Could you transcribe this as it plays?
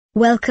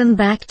Welcome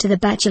back to the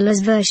Bachelor's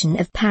version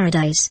of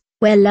Paradise,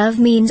 where love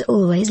means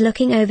always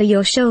looking over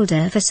your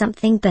shoulder for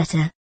something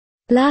better.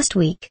 Last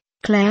week,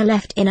 Claire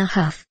left in a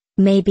huff,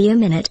 maybe a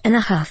minute and a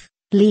huff,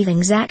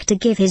 leaving Zach to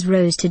give his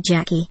rose to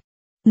Jackie.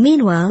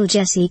 Meanwhile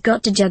Jessie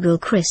got to juggle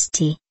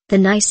Christy, the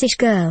nice-ish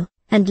girl,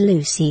 and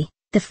Lucy,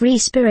 the free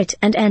spirit,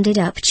 and ended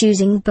up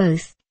choosing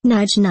both,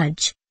 nudge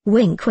nudge,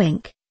 wink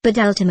wink, but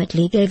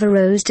ultimately gave a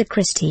rose to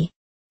Christy.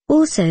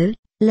 Also,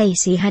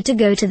 Lacey had to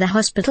go to the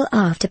hospital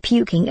after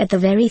puking at the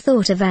very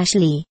thought of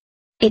Ashley.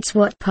 It's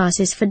what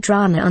passes for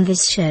drama on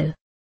this show.